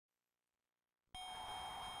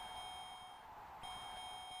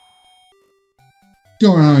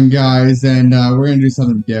going on, guys? And we're gonna do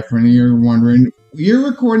something different. And you're wondering, you're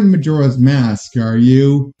recording Majora's Mask, are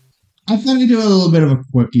you? I thought I'd do a little bit of a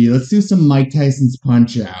quickie. Let's do some Mike Tyson's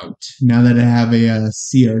Punch Out. Now that I have a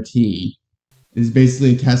CRT, it's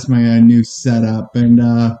basically to test my new setup. And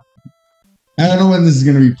I don't know when this is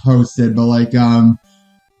gonna be posted, but like I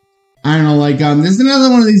don't know, like this is another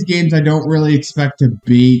one of these games I don't really expect to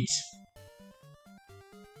beat.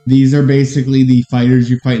 These are basically the fighters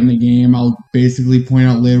you fight in the game. I'll basically point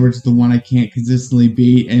out later which is the one I can't consistently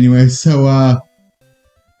beat. Anyway, so,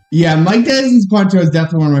 yeah, Mike Tyson's Punch Out is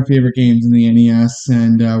definitely one of my favorite games in the NES,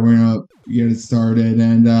 and we're gonna get it started,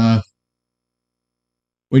 and,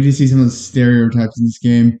 wait to see some of the stereotypes in this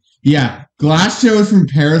game. Yeah, Glass Joe is from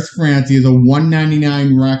Paris, France. He has a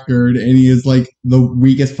 199 record, and he is, like, the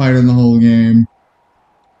weakest fighter in the whole game.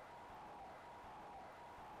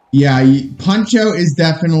 Yeah, Punch-Out is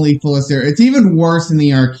definitely full of steroids. It's even worse in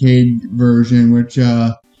the arcade version, which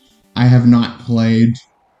I have not played.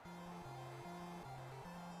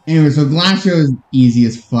 Anyway, so Glass-Joe is easy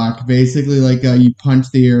as fuck. Basically, like, you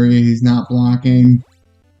punch the area he's not blocking.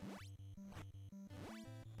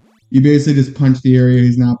 You basically just punch the area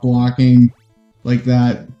he's not blocking, like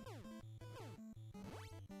that. And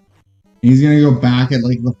he's gonna go back at,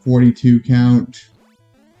 like, the 42 count.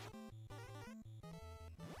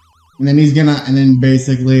 And then he's gonna, and then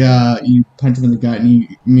basically, you punch him in the gut and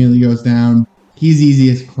he immediately goes down. He's easy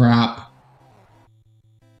as crap.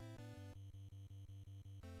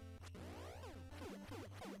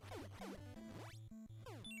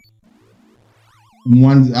 And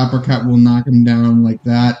one uppercut will knock him down like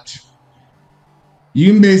that.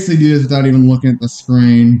 You can basically do this without even looking at the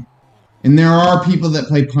screen. And there are people that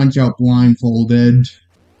play Punch-Out blindfolded.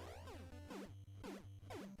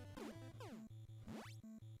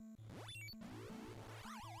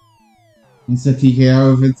 It's a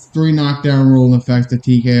TKO. If it's 3 knockdown rule, it affects the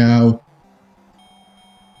TKO.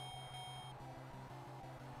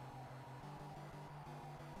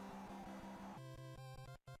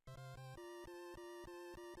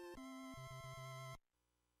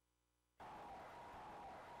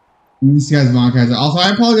 And this guy's Monkey's. Also, I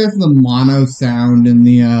apologize for the mono sound in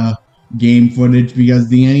the game footage because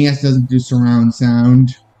the NES doesn't do surround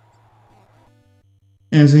sound.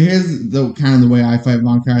 And so here's the kind of the way I fight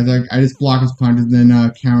Von Kaiser. I just block his punches and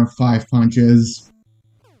then counter 5 punches.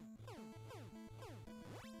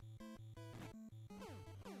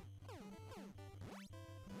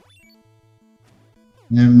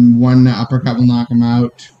 And one uppercut will knock him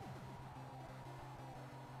out.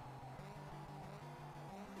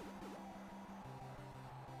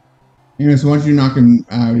 Anyway, so once you knock him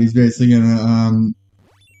out, he's basically gonna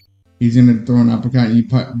throw an uppercut,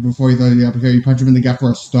 and before he throws the uppercut, you punch him in the gut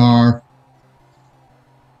for a star.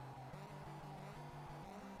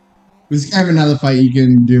 This is kind of another fight you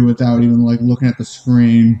can do without even, like, looking at the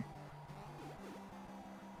screen.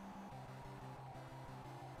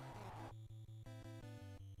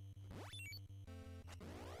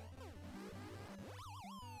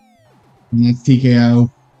 And that's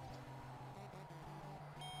TKO.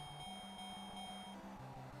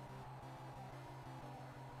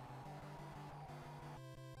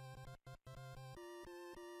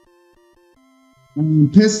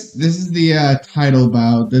 This is the title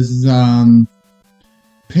bout. This is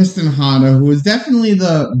Piston Honda, who is definitely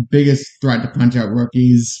the biggest threat to Punch-Out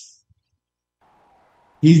rookies.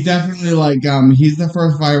 He's definitely like he's the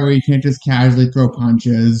first fighter where you can't just casually throw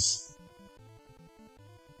punches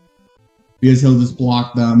because he'll just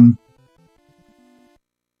block them.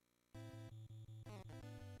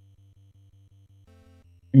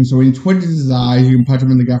 And so when he twitches his eyes, you can punch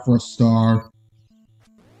him in the gut for a star.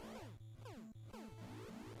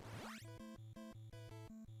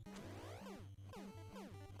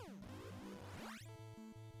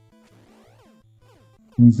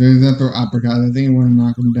 So he's gonna throw uppercut. I think we want to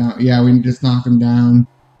knock him down. Yeah, we just knocked him down.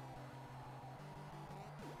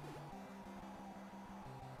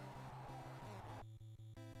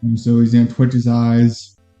 And so he's gonna twitch his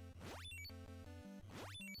eyes.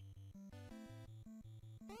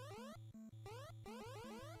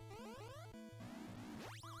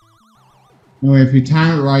 Anyway, if you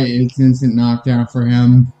time it right, it's an instant knockdown for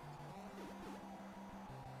him.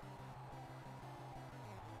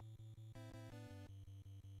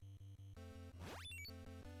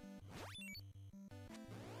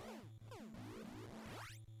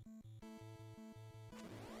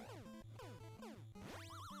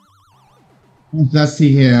 That's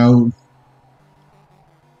TKO.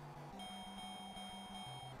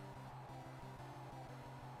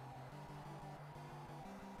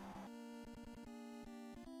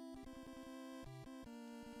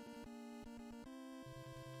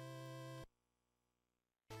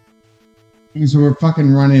 And so we're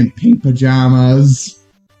fucking running in pink pajamas.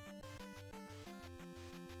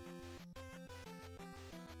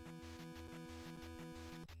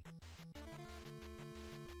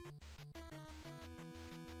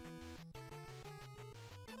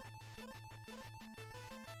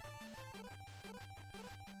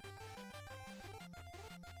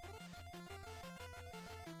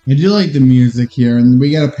 I do like the music here, and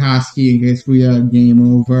we got a passkey in case we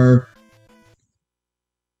game over.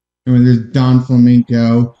 And there's Don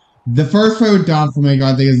Flamenco. The first fight with Don Flamenco,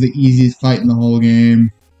 I think, is the easiest fight in the whole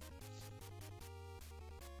game.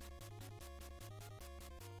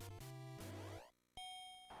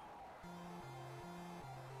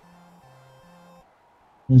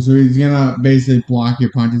 And so he's gonna basically block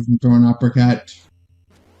your punches and throw an uppercut.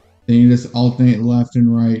 Then you just alternate left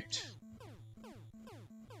and right.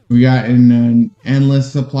 We got an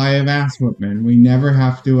endless supply of ass whipping. We never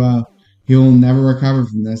have to, he'll never recover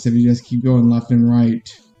from this if you just keep going left and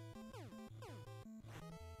right.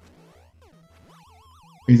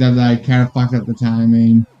 Except that I kind of fucked up the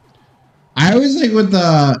timing. I always like with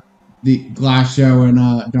the Glass Show and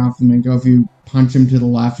Don Flamenco, if you punch him to the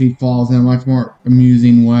left, he falls in a much more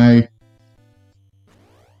amusing way.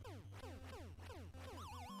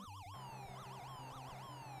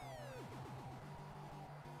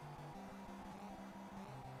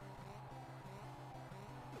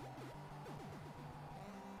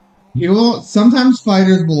 He will. Sometimes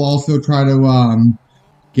fighters will also try to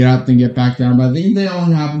get up and get back down, but I think that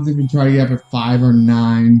only happens if you try to get up at 5 or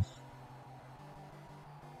 9.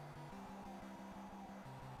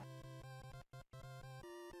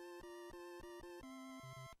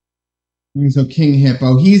 So King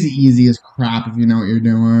Hippo, he's easy as crap if you know what you're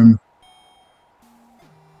doing.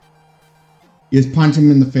 You just punch him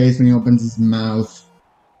in the face when he opens his mouth.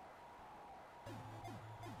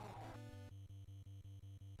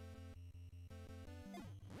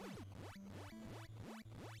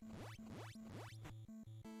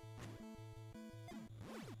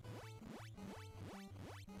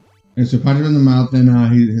 And so punch him in the mouth, and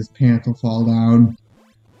his pants will fall down.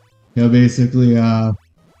 He'll basically like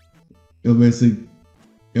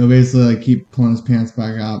keep pulling his pants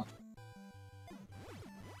back up.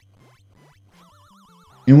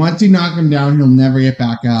 And once you knock him down, he'll never get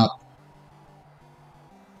back up.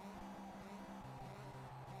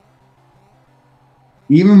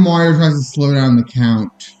 Even Mario tries to slow down the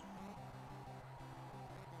count.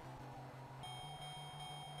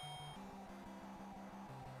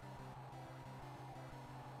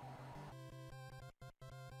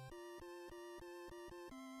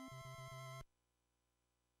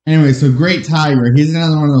 Anyway, so Great Tiger, he's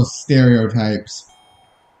another one of those stereotypes.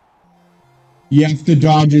 You have to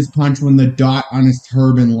dodge his punch when the dot on his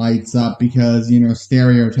turban lights up because, you know,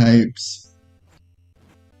 stereotypes.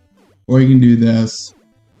 Or you can do this.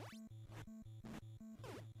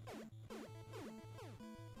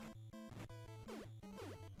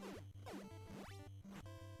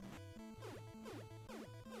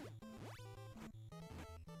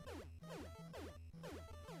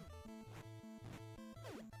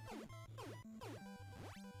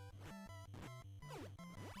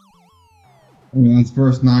 And that's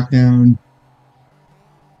first knockdown.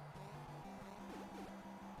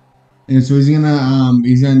 And so he's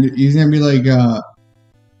gonna be like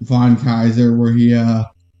Von Kaiser, where he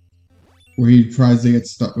tries to get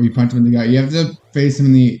stuck, where you punch him in the gut. You have to face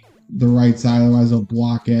him in the right side, otherwise he'll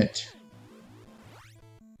block it.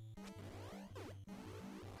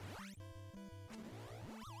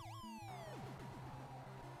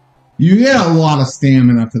 You get a lot of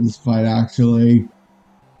stamina for this fight, actually.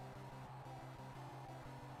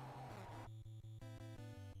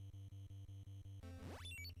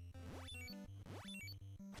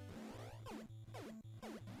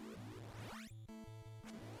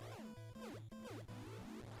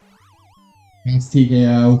 That's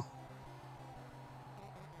TKO.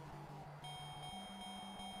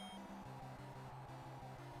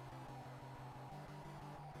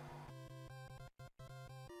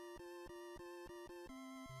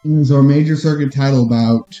 So a major circuit title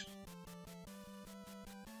bout.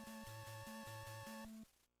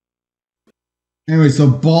 Anyway, so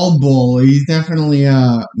Bald Bull, he's definitely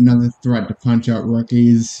another threat to punch out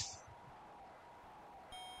rookies.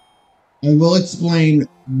 I will explain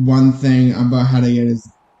one thing about how to get his...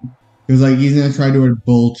 Because, like, he's gonna try to do a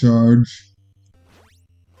bull charge.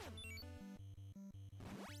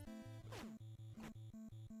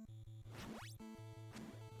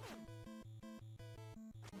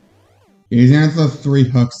 He's gonna throw 3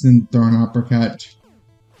 hooks and throw an uppercut.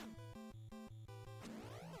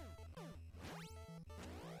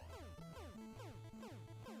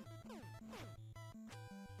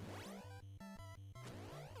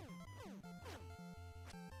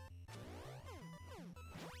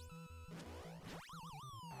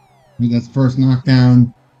 That's first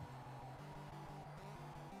knockdown.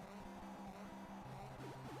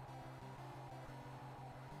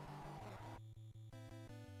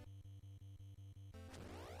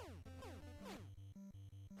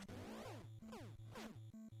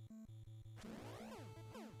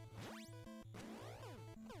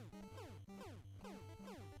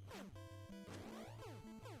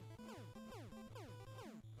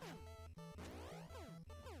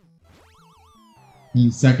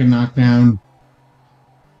 Second knockdown.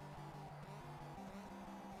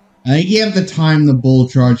 I think you have to time the bull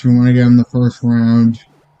charge if you want to get him the first round.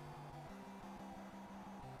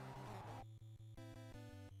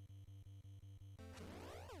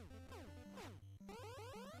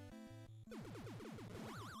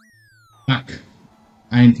 Fuck.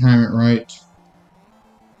 I didn't time it right.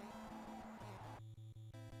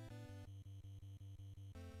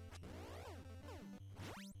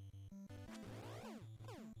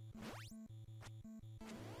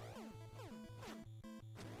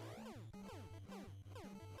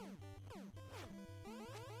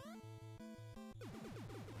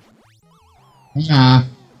 Ah,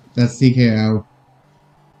 that's TKO.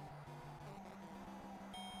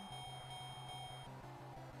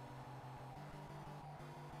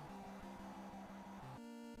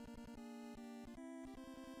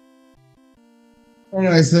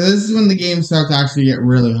 Anyway, so this is when the game starts to actually get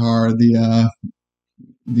really hard. The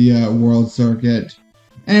world circuit.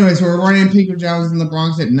 Anyway, so we're running peak pajamas in the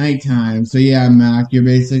Bronx at nighttime. So yeah, Mac, you're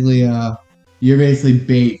basically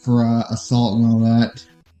bait for assault and all that.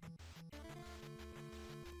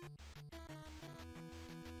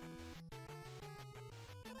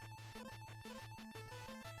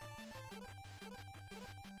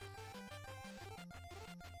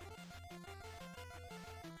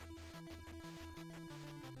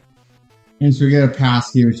 And so we get a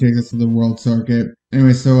pass here, which takes us to the world circuit.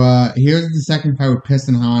 Anyway, so here's the second part with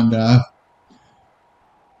Piston Honda.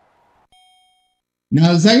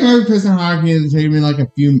 Now the second part with Piston Honda can take me like a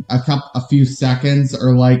few seconds,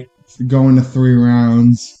 or like go into 3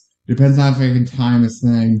 rounds. Depends on if I can time this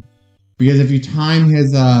thing. Because if you time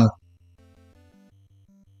his what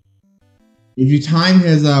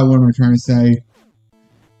am I trying to say?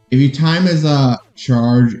 If you time his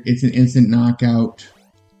charge, it's an instant knockout.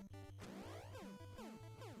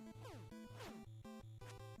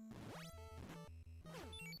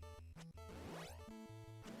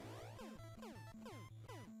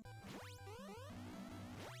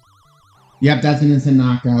 Yep, that's an instant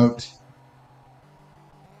knockout.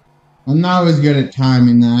 I'm not always good at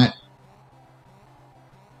timing that.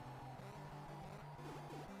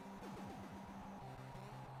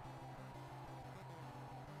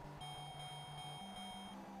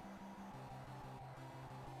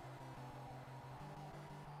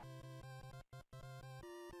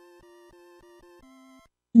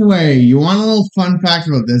 Anyway, you want a little fun fact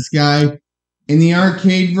about this guy? In the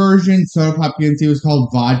arcade version, Soda Popinski was called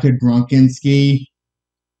Vodka Drunkinski,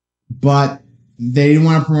 but they didn't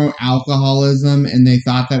want to promote alcoholism, and they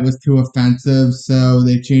thought that was too offensive, so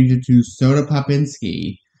they changed it to Soda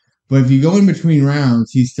Popinski. But if you go in between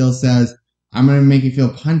rounds, he still says, I'm going to make you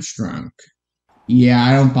feel punch drunk. Yeah,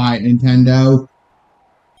 I don't buy it, Nintendo.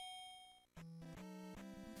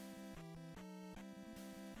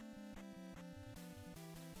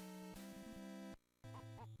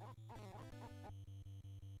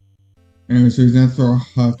 Anyway, so he's gonna throw a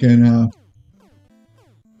hook and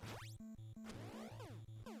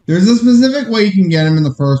there's a specific way you can get him in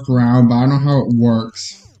the first round, but I don't know how it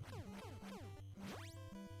works.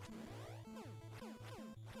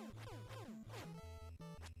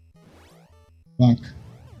 Fuck.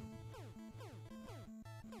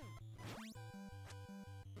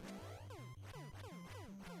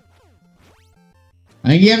 I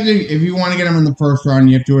think you have to, if you want to get him in the first round,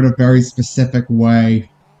 you have to do it a very specific way.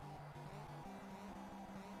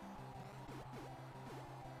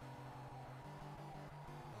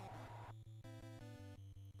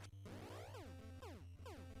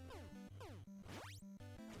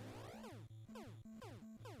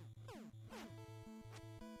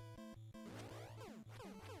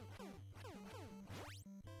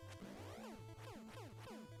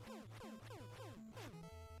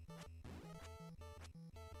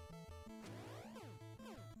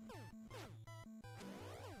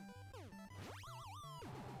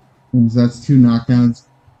 So that's 2 knockdowns.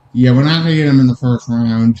 Yeah, we're not gonna get him in the first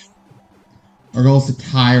round. Our goal is to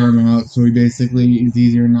tire him out, so he basically is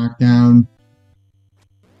easier to knock down.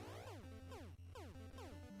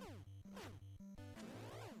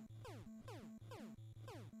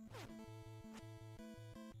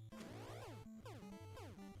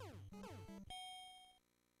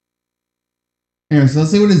 Anyway, so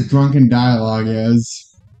let's see what his drunken dialogue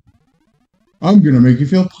is. I'm gonna make you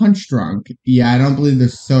feel punch drunk. Yeah, I don't believe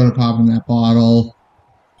there's soda pop in that bottle.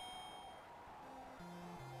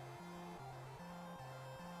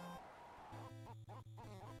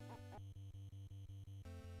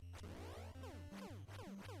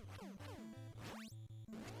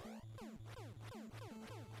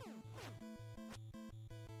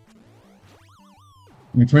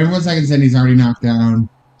 I 21 seconds in, he's already knocked down.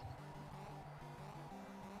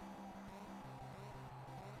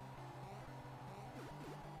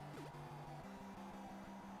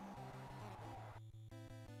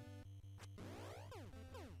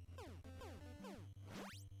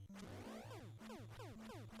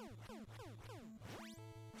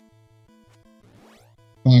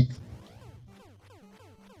 Fuck.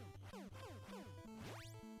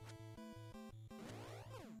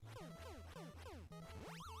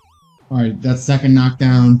 Alright, that's second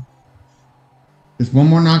knockdown. Just one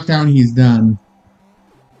more knockdown, he's done.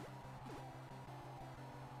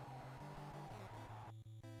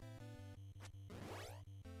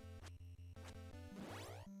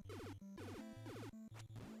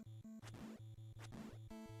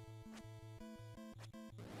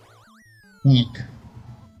 Fuck.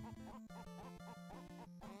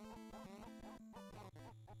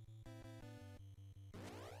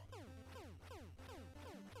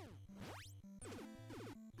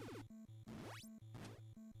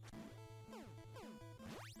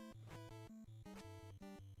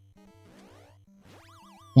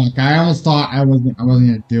 Fuck, I almost thought I wasn't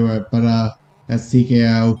gonna do it, but that's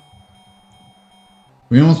TKO.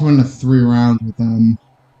 We almost won the 3 rounds with them.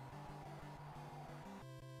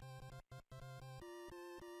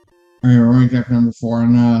 Alright, we're ranked up number 4,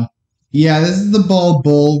 and yeah, this is the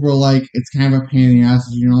bull where like it's kind of a pain in the ass.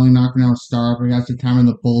 You can only knock him out star, but you have to time in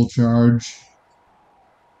the bull charge.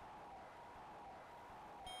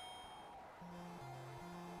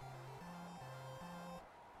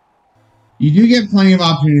 You do get plenty of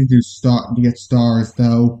opportunities to get stars,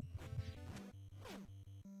 though.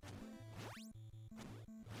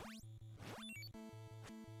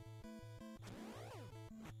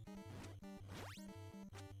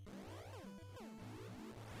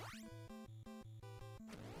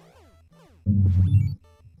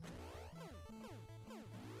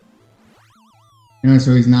 Anyway,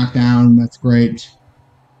 so he's knocked down. That's great.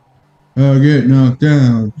 I get knocked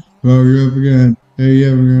down. Well, you're up again. Hey,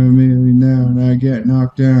 you ever gonna make me down? I get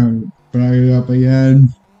knocked down, but I get up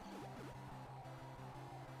again.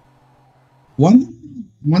 One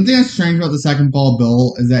thing that's strange about the second ball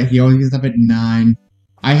Bill is that he always gets up at 9.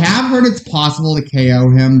 I have heard it's possible to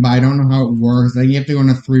KO him, but I don't know how it works. I think you have to go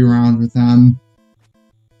into 3 rounds with him.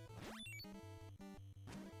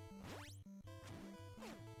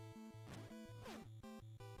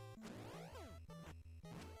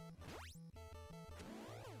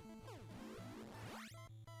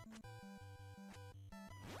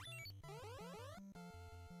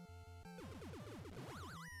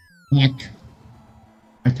 Fuck.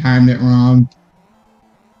 I timed it wrong.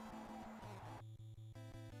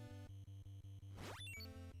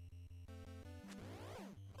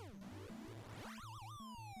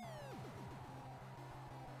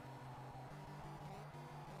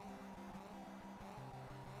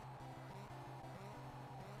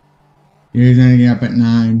 He's gonna get up at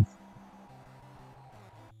 9.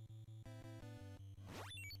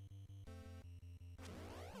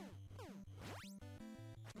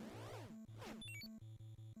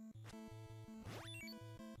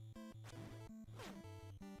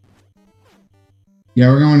 Yeah,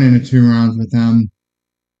 we're going into 2 rounds with him.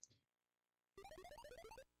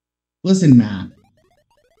 Listen, Matt.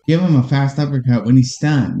 Give him a fast uppercut when he's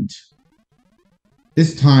stunned.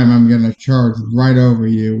 This time I'm gonna charge right over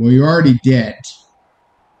you. Well, you already did.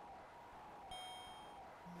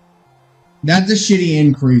 That's a shitty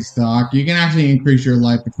increase, Doc. You can actually increase your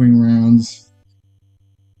life between rounds.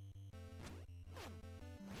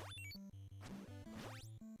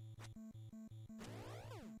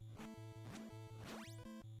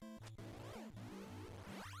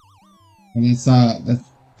 And that's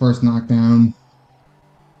first knockdown.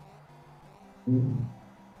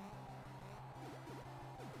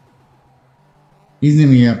 He's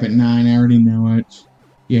gonna get up at 9, I already know it.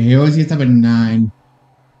 Yeah, he always gets up at 9.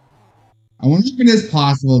 I wonder if it is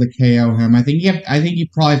possible to KO him. I think you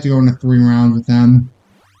probably have to go into 3 rounds with him.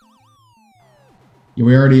 Yeah,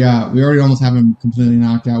 we already almost have him completely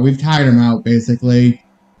knocked out. We've tired him out, basically.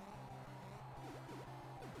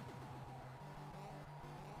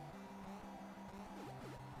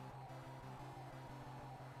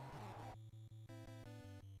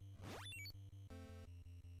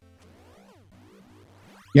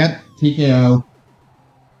 Yep, TKO.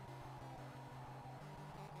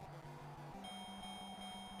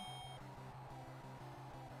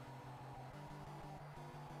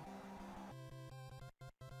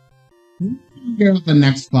 Here with the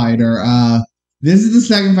next fighter. This is the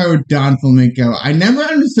second fight with Don Flamenco. I never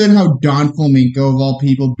understood how Don Flamenco, of all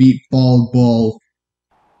people, beat Bald Bull.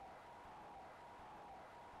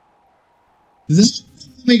 This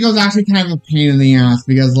Flamenco is actually kind of a pain in the ass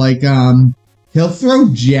because, like, he'll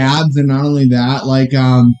throw jabs, and not only that, like,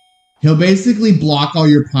 he'll basically block all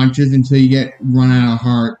your punches until you get run out of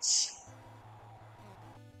hearts.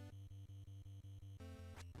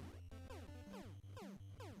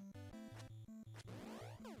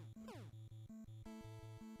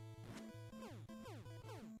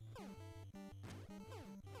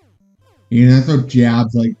 You know, throw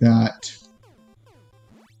jabs like that.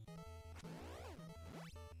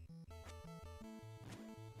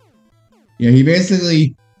 Yeah, he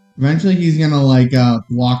basically, eventually he's gonna, like,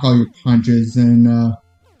 block all your punches and,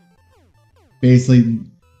 basically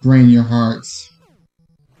drain your hearts.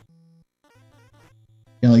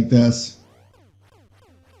 Yeah, like this.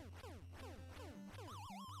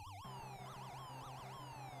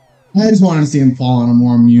 I just want to see him fall in a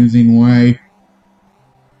more amusing way.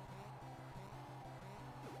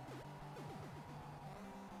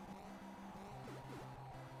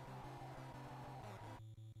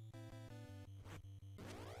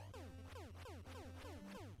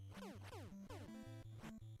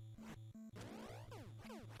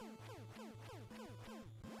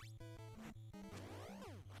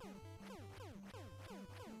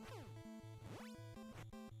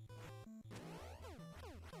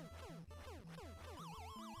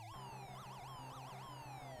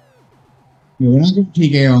 Yeah, we're not going to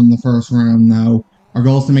TKO in the first round, though. Our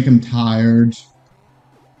goal is to make him tired.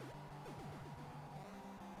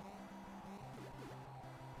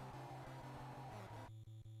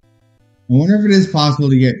 I wonder if it is possible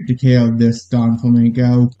to get to KO this Don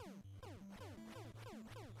Flamenco.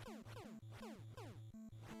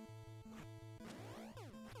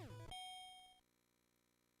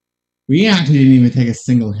 We actually didn't even take a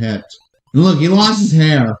single hit. And look, he lost his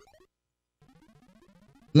hair.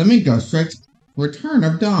 Flamenco strikes Return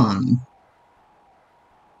of Dawn.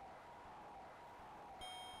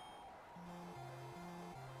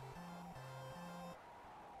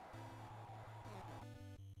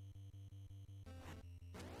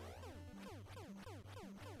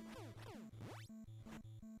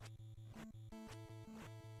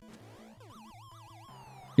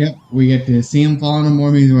 Yep, we get to see him fall into more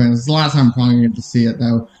amusing ways. This is the last time I'm probably going to get to see it,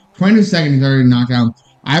 though. 22 seconds, he's already knocked out.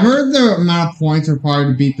 I've heard the amount of points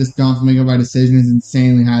required to beat this Don Flamenco by decision is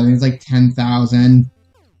insanely high. I think it's like 10,000.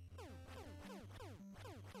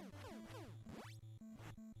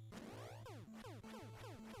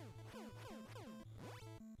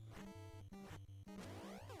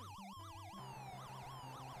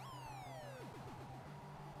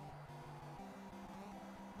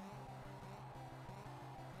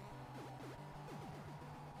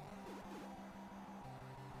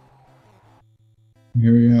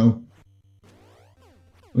 Here we go.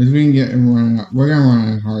 At least we can get him running out. We're gonna run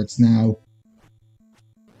out of hearts now.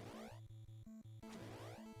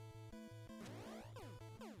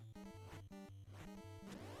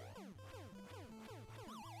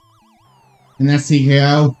 And that's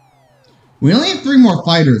TKO. We only have 3 more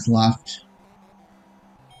fighters left.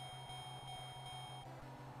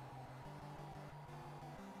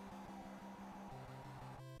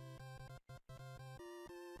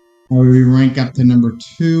 We rank up to number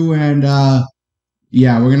 2, and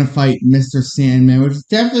yeah, we're gonna fight Mr. Sandman, which is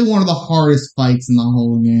definitely one of the hardest fights in the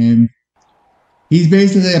whole game. He's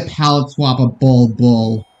basically a palette swap of Bald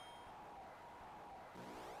Bull.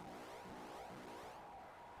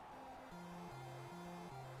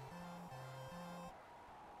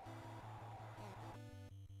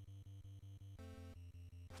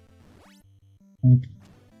 Okay.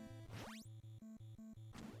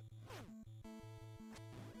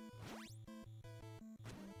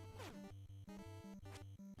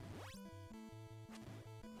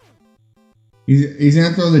 He's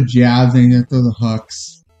gonna throw the jabs and he's gonna throw the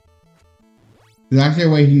hooks. There's actually a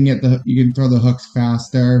way he can get you can throw the hooks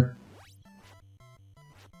faster.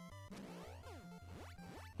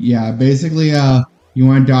 Yeah, basically, you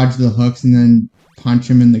want to dodge the hooks and then punch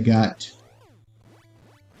him in the gut.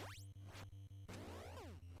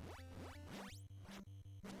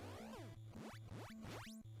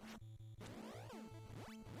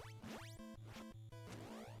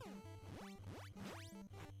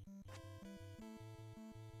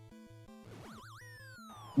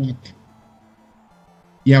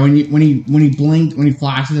 Yeah, when he blinked, when he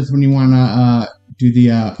flashes, that's when you want to do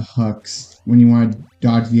the hooks. When you want to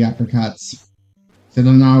dodge the uppercuts. So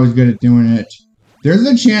I'm not always good at doing it. There's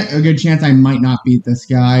a good chance I might not beat this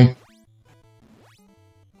guy.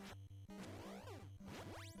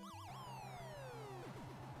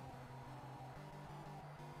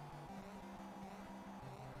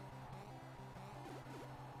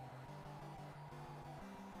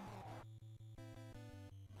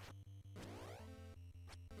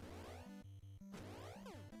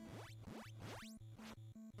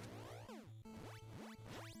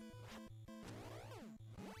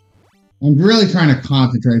 I'm really trying to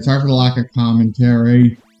concentrate. Sorry for the lack of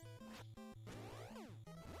commentary.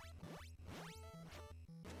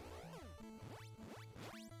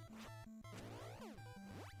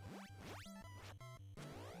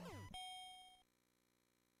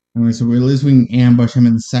 Anyway, so at least we can ambush him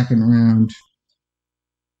in the second round.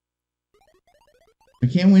 I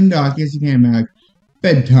can't win, Doc. Yes, you can, Mac.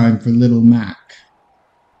 Bedtime for little Mac.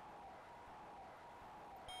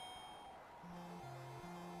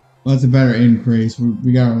 Well, that's a better increase.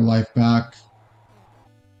 We got our life back.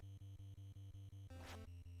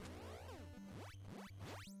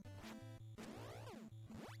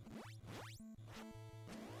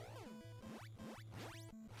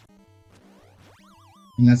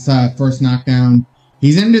 And that's first knockdown.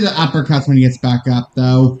 He's into the uppercuts when he gets back up,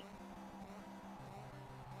 though.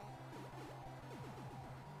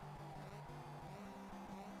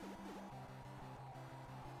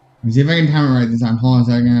 Let me see if I can time it right this time. Hold on a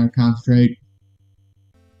second, I'm gonna concentrate.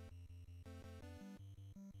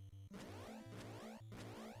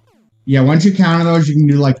 Yeah, once you counter those, you can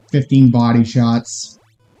do like 15 body shots.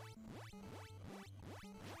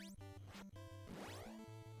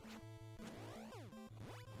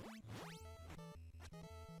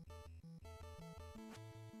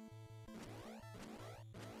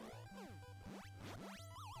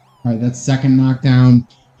 Alright, that's second knockdown.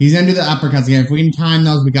 He's into the uppercuts again. If we can time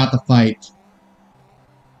those, we got the fight.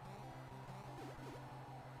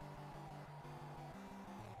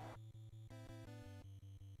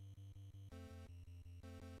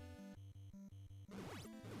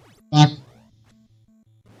 Back.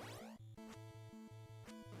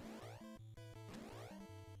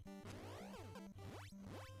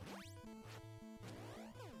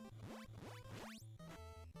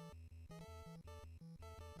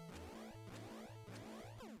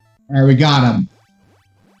 Alright, we got him.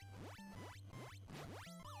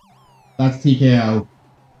 That's TKO.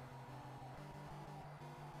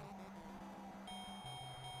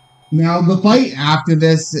 Now, the fight after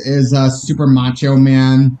this is Super Macho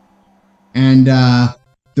Man. And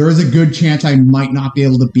there is a good chance I might not be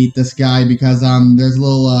able to beat this guy because there's a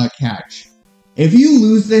little catch. If you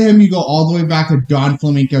lose to him, you go all the way back to Don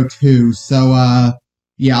Flamenco 2. So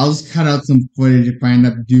yeah, I'll just cut out some footage if I end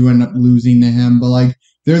up losing to him. But like,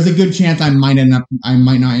 there's a good chance I might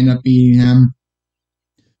not end up beating him.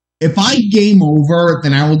 If I game over,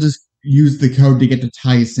 then I will just use the code to get to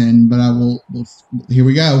Tyson. But here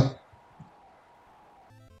we go.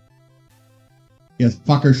 Yes,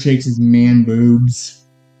 fucker shakes his man boobs.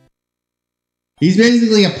 He's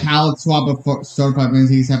basically a palette swap of soda pop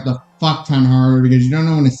means he's have to fuck ton harder because you don't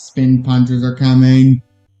know when his spin punches are coming.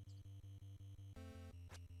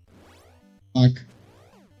 Fuck.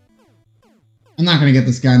 I'm not gonna get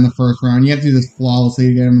this guy in the first round. You have to do this flawlessly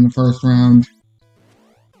to get him in the first round.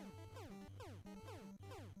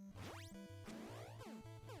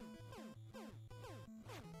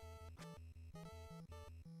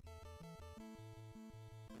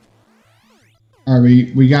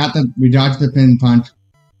 Alright, we dodged the pin punch.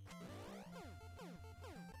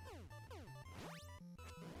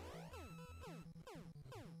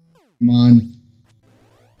 Come on.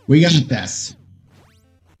 We got this.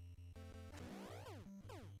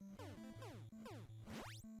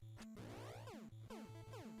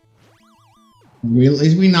 At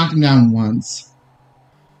least we knocked him down once.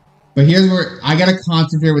 But here's where I gotta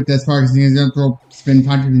concentrate with this part because he's gonna throw spin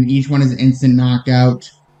punches and each one is an instant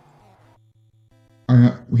knockout.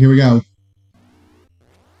 Alright, here we go.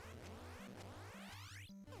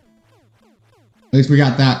 At least we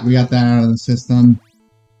got that out of the system.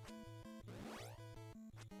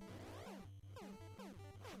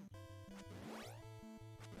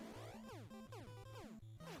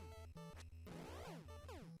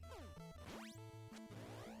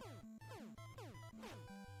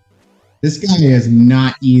 This guy is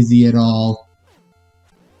not easy at all.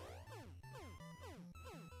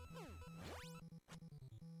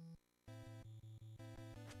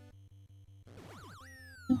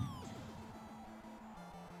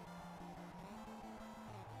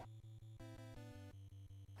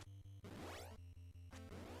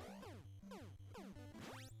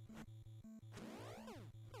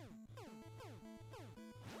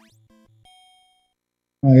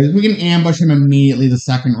 Alright, we can ambush him immediately the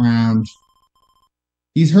second round.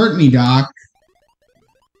 He's hurt me, Doc.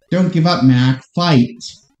 Don't give up, Mac. Fight.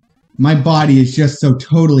 My body is just so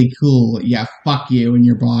totally cool. Yeah, fuck you and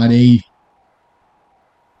your body.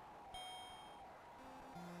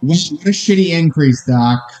 What a shitty increase,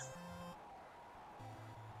 Doc.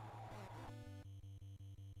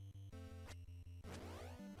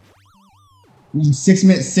 Ooh, 6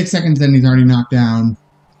 minutes, 6 seconds in, he's already knocked down.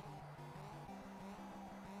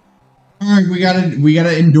 Alright, we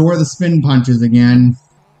gotta endure the spin punches again.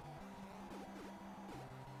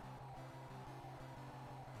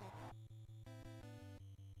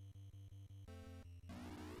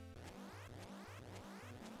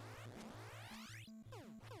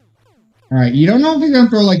 Alright, you don't know if he's gonna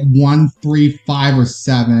throw like 1, 3, 5, or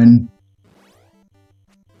 7.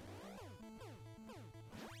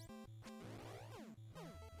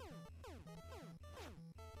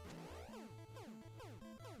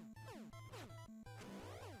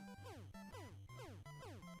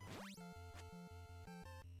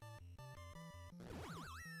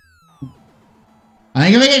 I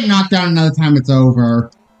think if I get knocked down another time, it's over.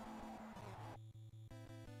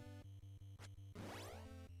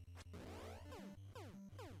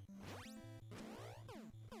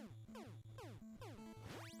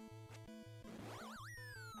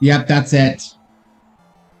 Yep, that's it.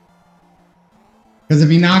 Because if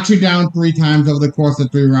he knocks you down 3 times over the course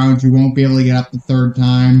of 3 rounds, you won't be able to get up the 3rd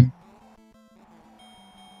time.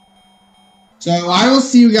 So I will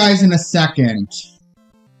see you guys in a second.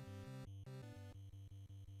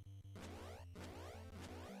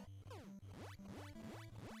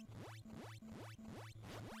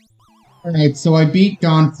 Alright, so I beat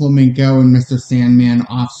Don Flamenco and Mr. Sandman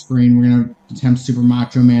off screen. We're gonna attempt Super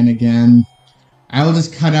Macho Man again. I will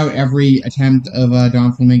just cut out every attempt of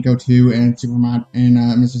Don Flamenco 2 and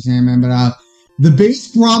Mr. Sandman, but the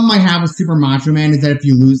biggest problem I have with Super Macho Man is that if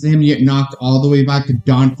you lose to him, you get knocked all the way back to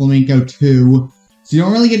Don Flamenco 2, so you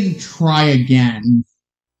don't really get to try again.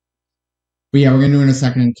 But yeah, we're gonna do it in a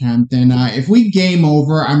second attempt, and if we game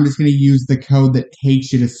over, I'm just gonna use the code that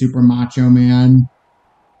takes you to Super Macho Man.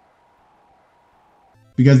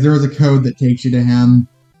 Because there is a code that takes you to him.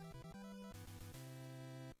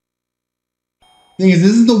 Thing is,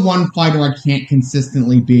 this is the one fighter I can't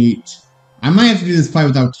consistently beat. I might have to do this fight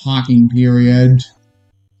without talking, period.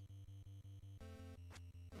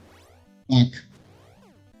 Fuck.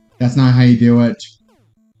 That's not how you do it.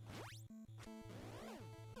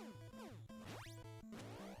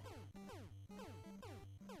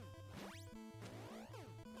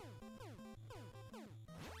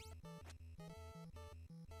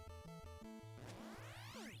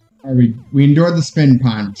 Alright, we endured the spin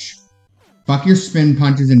punch. Fuck your spin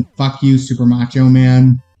punches and fuck you, Super Macho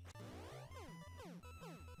Man.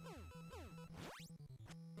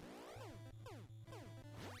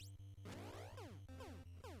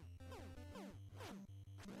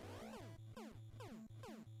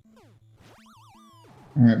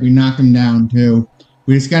 Alright, we knocked him down too.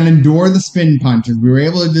 We just gotta endure the spin punches. We were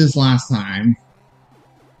able to do this last time.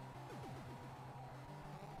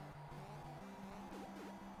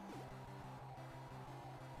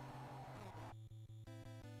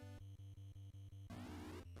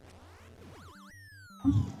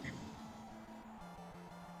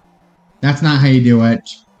 That's not how you do it.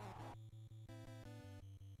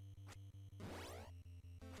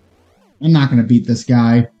 I'm not gonna beat this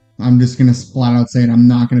guy. I'm just gonna flat out say it. I'm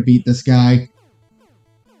not gonna beat this guy.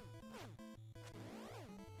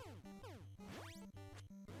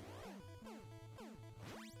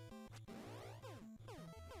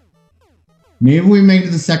 Maybe we make it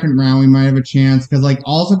to the second round, we might have a chance. Because, like,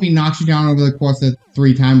 also if he knocks you down over the course of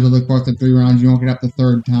 3 times, over the course of 3 rounds, you won't get up the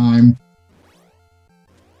 3rd time.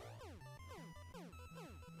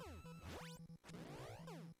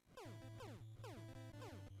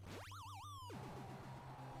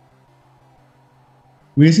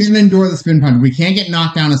 We just gotta endure the spin punch. We can't get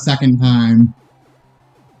knocked down a second time.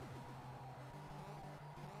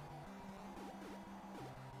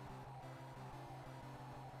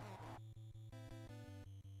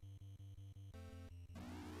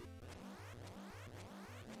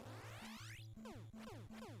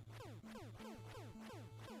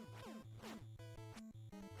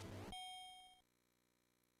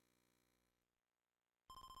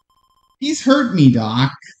 He's hurt me,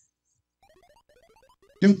 Doc.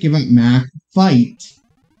 Don't give up, Mac. Fight.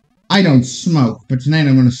 I don't smoke, but tonight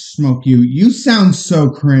I'm gonna smoke you. You sound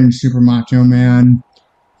so cringe, Super Macho Man.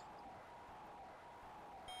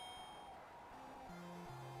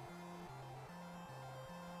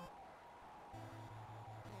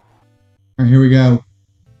 Alright, here we go.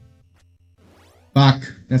 Fuck,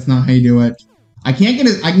 that's not how you do it. I can't get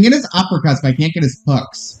his. I can get his uppercuts, but I can't get his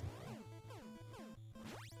hooks.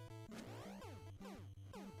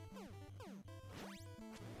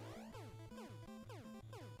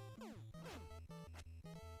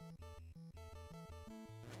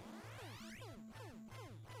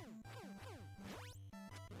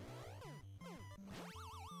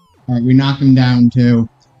 Alright, we knocked him down too.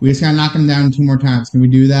 We just gotta knock him down 2 more times. Can we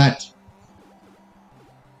do that?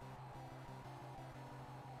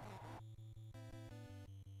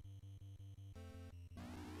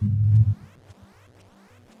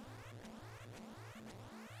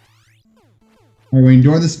 Alright, we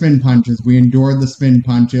endure the spin punches. We endured the spin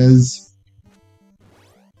punches.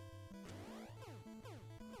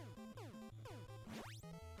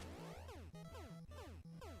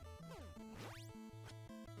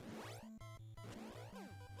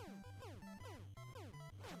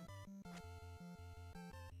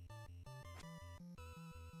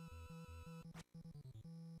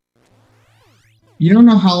 You don't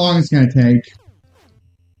know how long it's gonna take.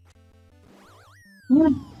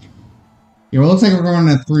 Yeah, well, it looks like we're going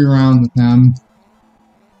to 3 rounds with him.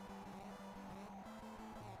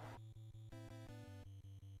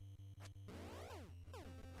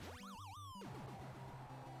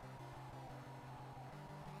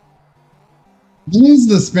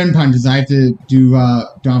 These are the spin punches. I have to do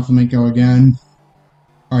Don Flamenco again.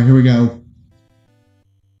 Alright, here we go.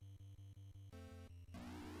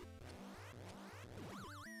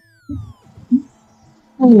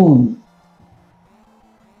 Oh.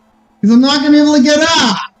 Because I'm not going to be able to get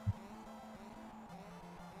up!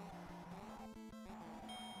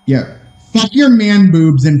 Yeah. Fuck your man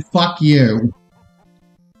boobs and fuck you.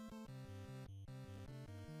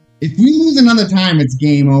 If we lose another time, it's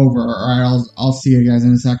game over. Alright, I'll see you guys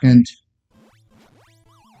in a second.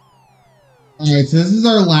 Alright, so this is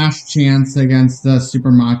our last chance against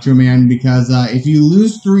Super Macho Man, because if you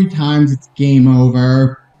lose 3 times, it's game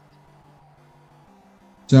over.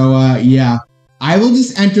 So, yeah. I will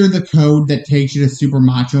just enter the code that takes you to Super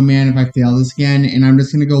Macho Man if I fail this again, and I'm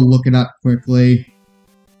just gonna go look it up quickly.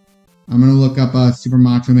 I'm gonna look up a Super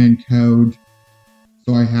Macho Man code,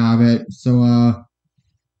 so I have it. So, I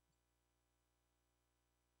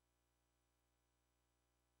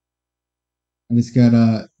just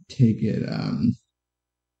gotta take it,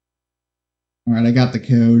 Alright, I got the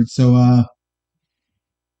code, so,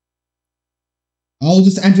 I'll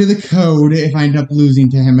just enter the code if I end up losing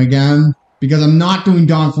to him again. Because I'm not doing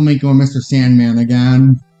Don Flamenco and Mr. Sandman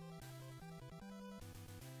again.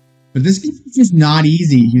 But this game is just not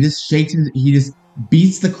easy. He just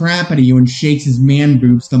beats the crap out of you and shakes his man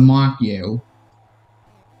boobs to mock you.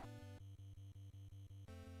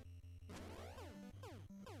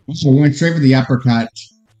 So we went straight for the uppercut.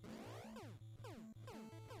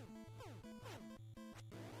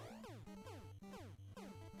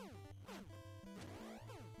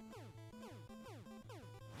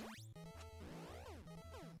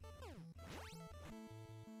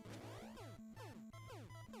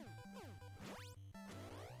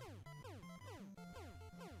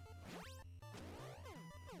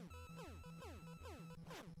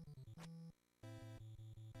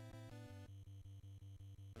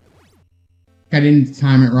 I didn't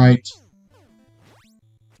time it right.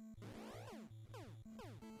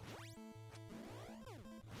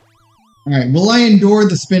 Alright, will I endure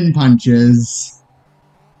the spin punches?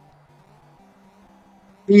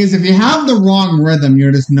 Because if you have the wrong rhythm,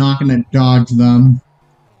 you're just not going to dodge them.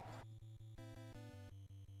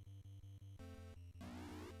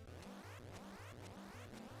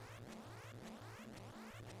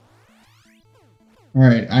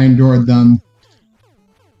 Alright, I endured them.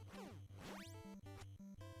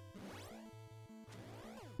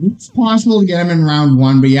 It's possible to get him in round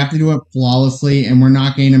 1, but you have to do it flawlessly, and we're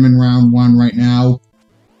not getting him in round 1 right now.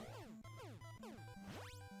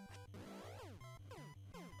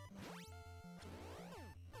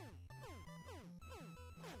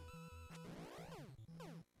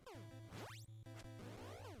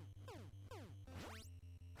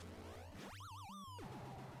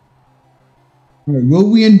 Right, will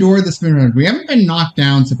we endure the spin run? We haven't been knocked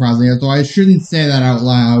down, surprisingly, so I shouldn't say that out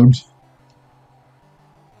loud.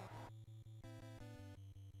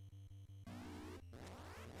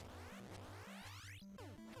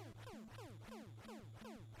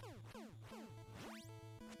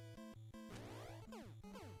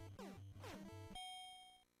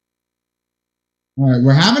 Alright,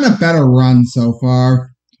 we're having a better run so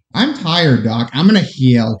far. I'm tired, Doc. I'm gonna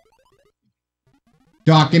heal.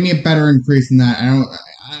 Doc, give me a better increase than that.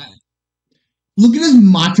 Look at his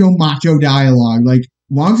macho dialogue. Like,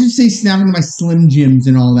 Why don't you say snap into my Slim Jims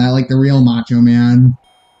and all that, like the real Macho Man?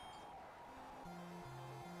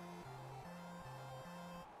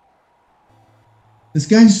 This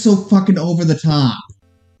guy's so fucking over the top.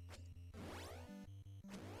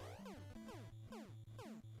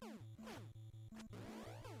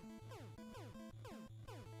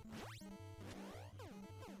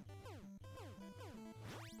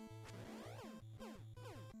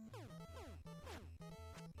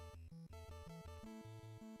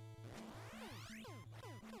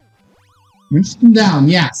 Winch him down,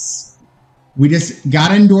 yes. We just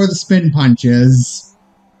gotta endure the spin punches.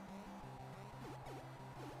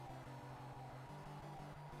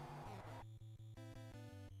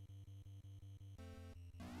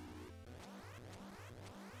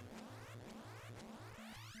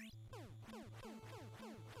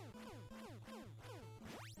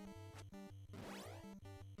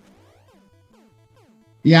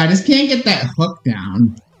 Yeah, I just can't get that hook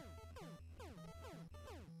down.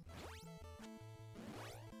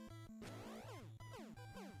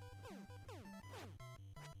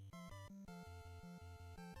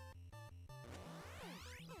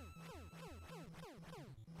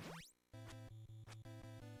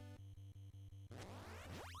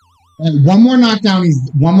 One more knockdown,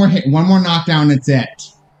 one more hit, one more knockdown, that's it.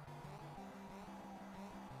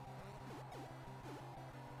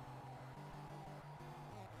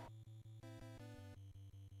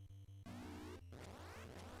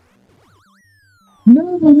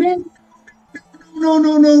 No, man.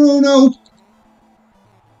 No.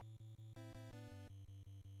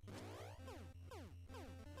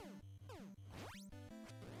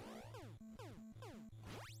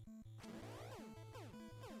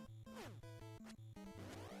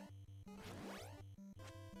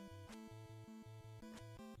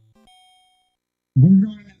 We're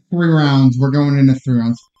going into 3 rounds. We're going into 3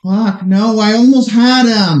 rounds. Fuck, no, I almost had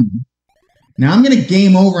him. Now I'm gonna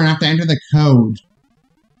game over and have to enter the code.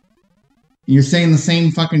 You're saying the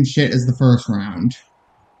same fucking shit as the first round.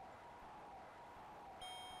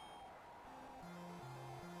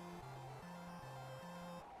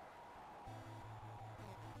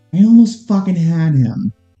 I almost fucking had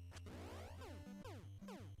him.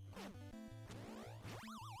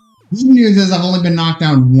 The good news is I've only been knocked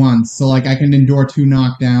down once, so like I can endure 2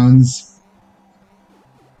 knockdowns.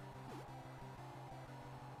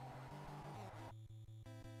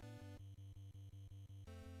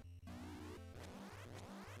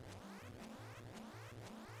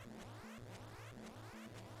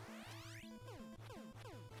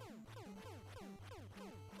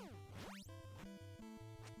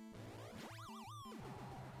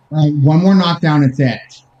 Alright, one more knockdown, it's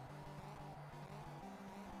it.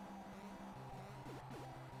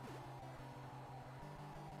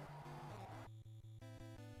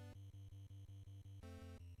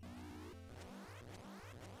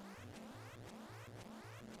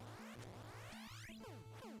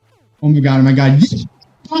 Oh my god, yes!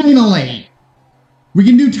 Finally! We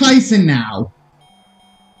can do Tyson now!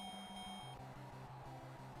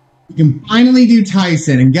 We can finally do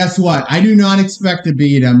Tyson, and guess what? I do not expect to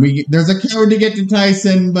beat him. There's a code to get to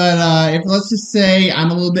Tyson, but let's just say I'm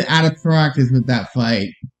a little bit out of practice with that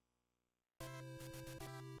fight.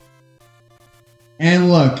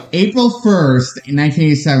 And look, April 1st,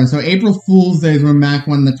 1987, so April Fool's Day is when Mac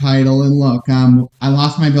won the title, and look, I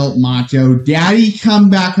lost my belt Macho. Daddy, come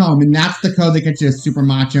back home, and that's the code that gets you a Super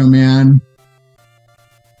Macho Man.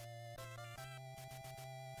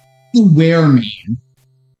 The Wereman.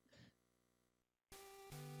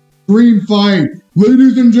 Dream fight!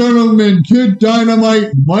 Ladies and gentlemen, Kid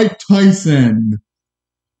Dynamite, Mike Tyson.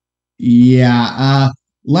 Yeah,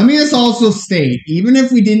 let me just also state, even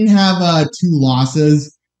if we didn't have 2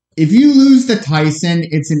 losses, if you lose to Tyson,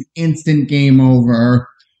 it's an instant game over.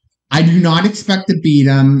 I do not expect to beat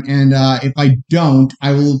him, and if I don't,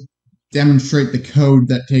 I will demonstrate the code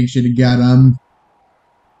that takes you to get him.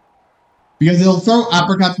 Because it'll throw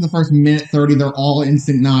uppercuts in the first minute 30, they're all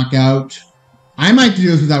instant knockout. I might do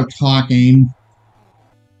this without talking.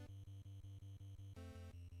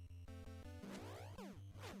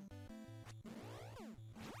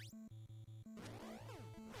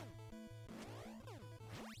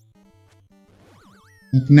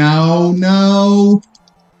 No.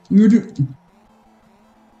 We were doing...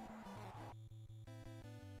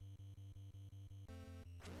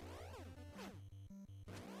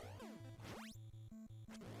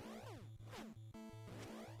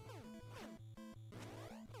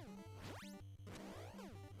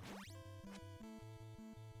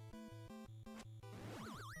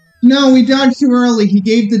 No, we dodged too early. He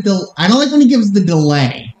gave the I don't like when he gives the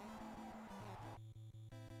delay.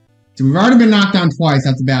 So we've already been knocked down twice.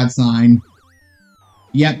 That's a bad sign.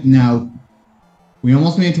 Yep, no. We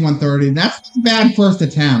almost made it to 130. That's a bad first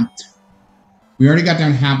attempt. We already got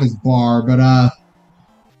down half his bar, but,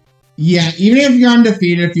 yeah, even if you're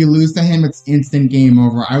undefeated, if you lose to him, it's instant game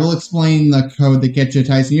over. I will explain the code that gets you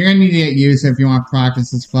Tyson. You're going to need to get used to it if you want to practice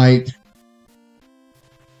this fight.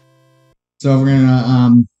 So we're going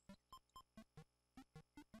to,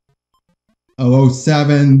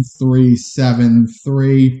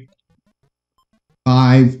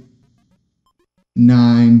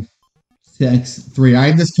 007-373-5-9-6-3. I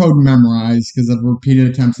have this code memorized because of repeated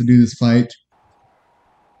attempts to do this fight.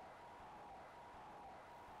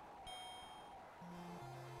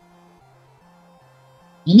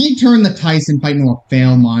 I may turn the Tyson fight into a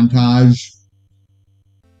fail montage.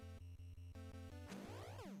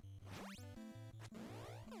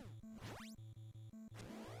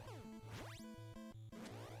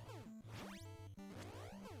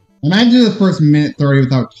 I might do the first minute 30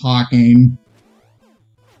 without talking.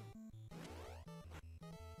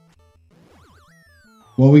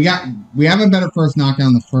 Well, we have a better first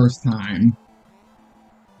knockdown the first time.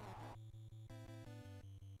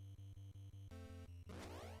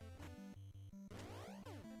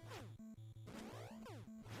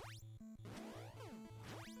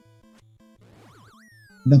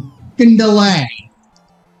 The fucking delay.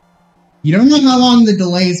 You don't know how long the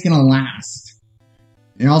delay is gonna last.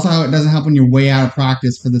 And also how it doesn't help when you're way out of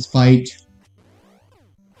practice for this fight.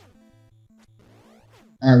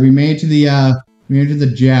 Alright, we made it to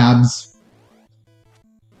the jabs.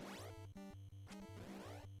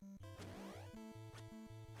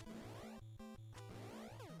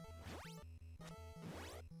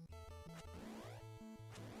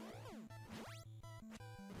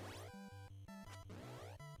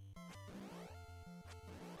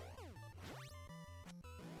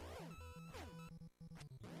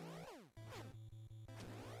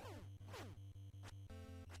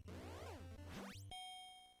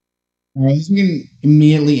 Alright, we can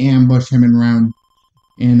immediately ambush him in round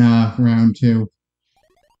 2.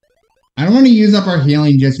 I don't want to use up our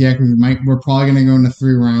healing just yet because we're probably gonna go into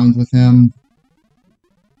 3 rounds with him.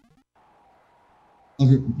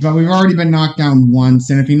 But we've already been knocked down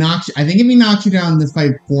once, and if he knocks you down in this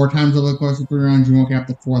fight 4 times over the course of 3 rounds, you won't get up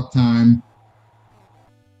the 4th time.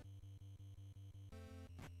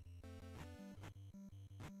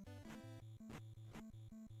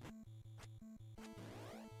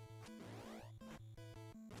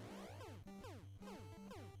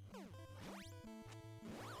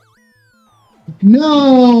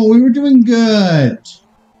 No, we were doing good.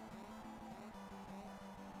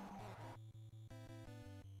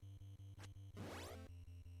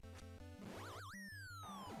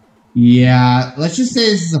 Yeah, let's just say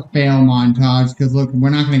this is a fail montage, because look, we're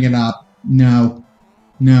not going to get up. No.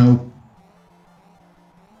 No.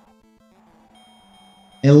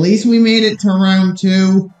 At least we made it to round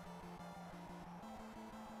 2.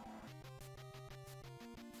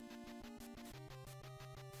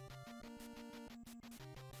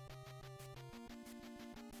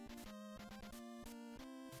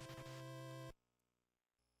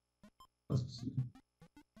 Let's see.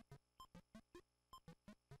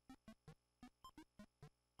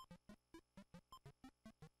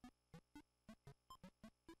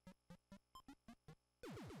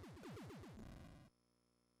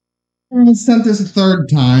 Let's attempt this a 3rd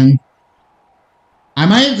time. I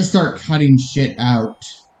might have to start cutting shit out.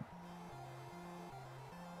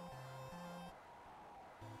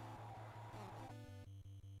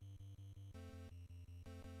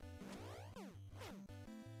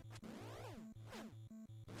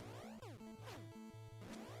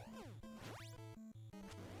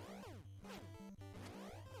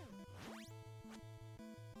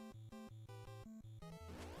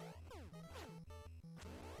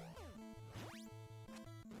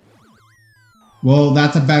 Well,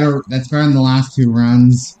 that's better than the last 2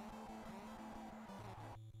 runs.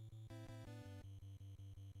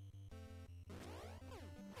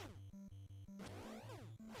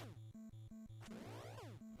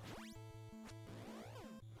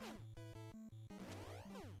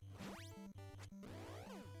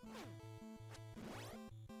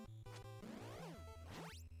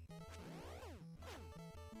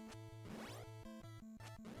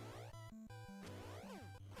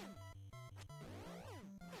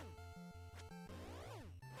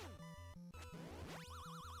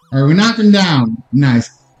 Alright, we knocked him down. Nice.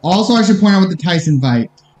 Also, I should point out with the Tyson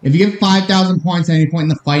fight, if you get 5,000 points at any point in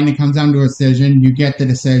the fight and it comes down to a decision, you get the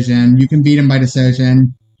decision. You can beat him by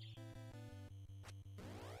decision.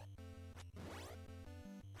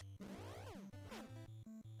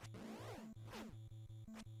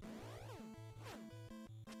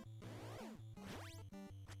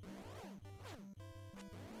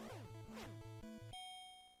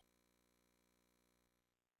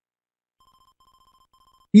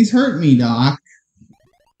 He's hurt me, Doc.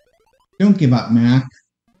 Don't give up, Mac.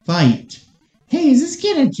 Fight. Hey, is this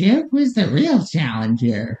kid a joke? Who's the real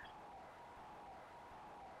challenger?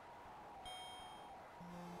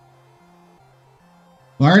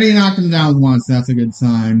 Well, I already knocked him down once. That's a good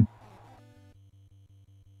sign.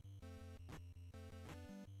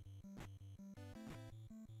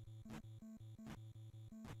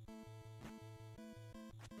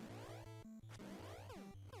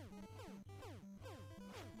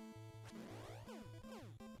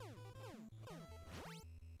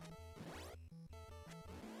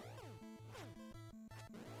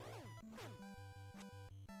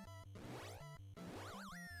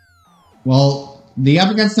 Well, the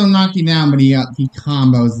uppercuts don't knock you down, but he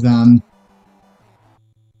combos them.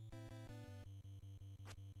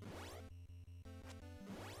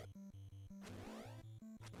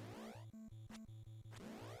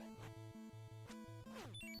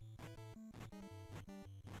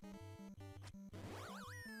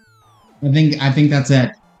 I think that's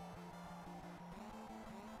it.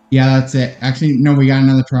 Yeah, that's it. Actually, no, we got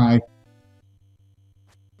another try.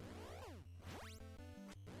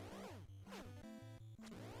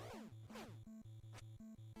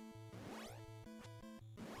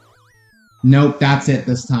 Nope, that's it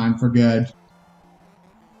this time for good.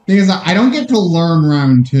 Thing is, I don't get to learn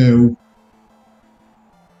round 2.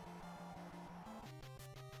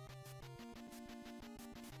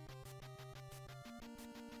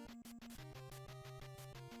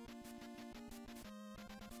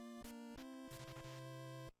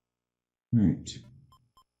 Alright.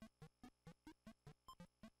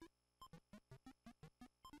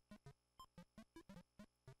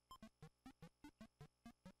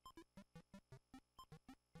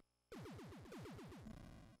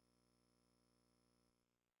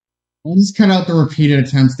 I'll just cut out the repeated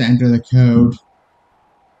attempts to enter the code.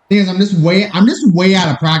 Thing is, I'm just way out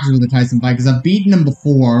of practice with the Tyson fight because I've beaten him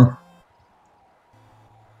before.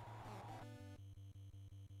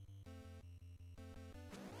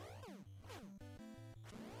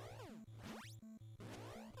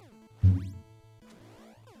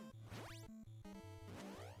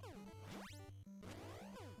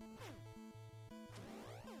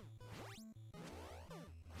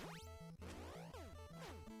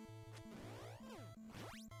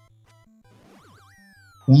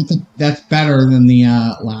 That's better than the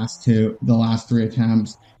last 3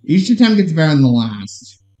 attempts. Each attempt gets better than the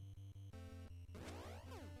last.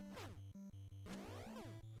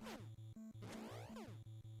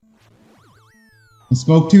 I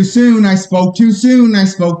spoke too soon. I spoke too soon. I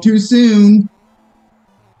spoke too soon.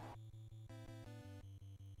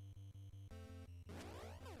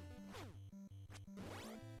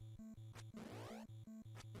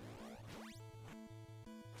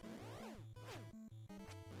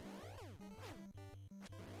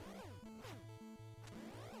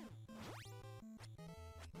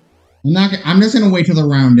 I'm just gonna wait till the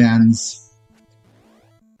round ends.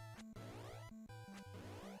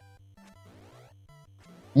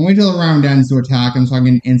 I'll wait till the round ends to attack him so I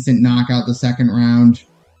can instant knock out the second round.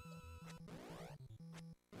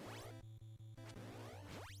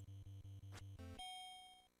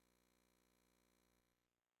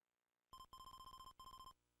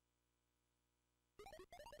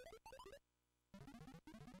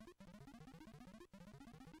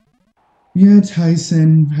 Yeah,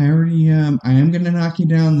 Tyson, I am gonna knock you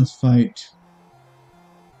down this fight.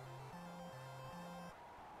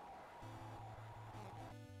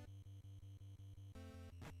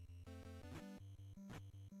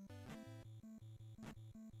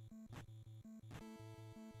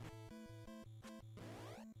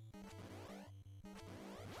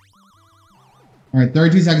 Alright,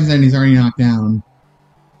 32 seconds in, he's already knocked down.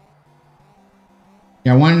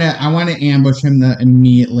 Yeah, I wanted to ambush him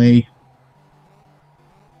immediately.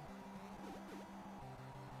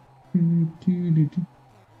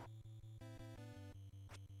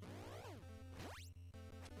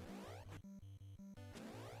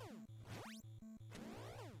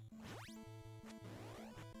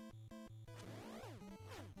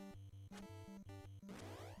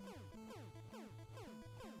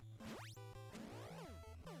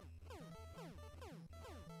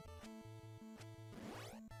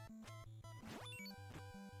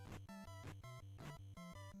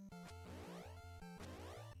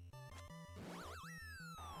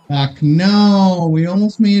 Fuck, no! We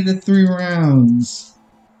almost made it to 3 rounds.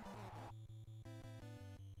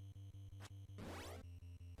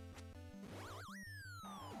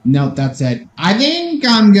 Nope, that's it. I think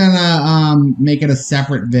I'm gonna make it a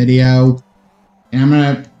separate video. And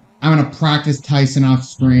I'm gonna practice Tyson off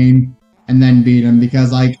screen. and then beat him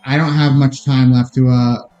because, like, I don't have much time left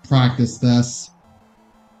to practice this.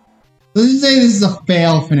 Let's just say this is a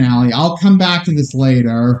fail finale. I'll come back to this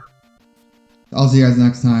later. I'll see you guys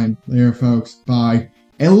next time. Later, folks. Bye.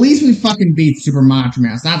 At least we fucking beat Super Macho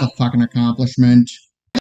Man. That's a fucking accomplishment.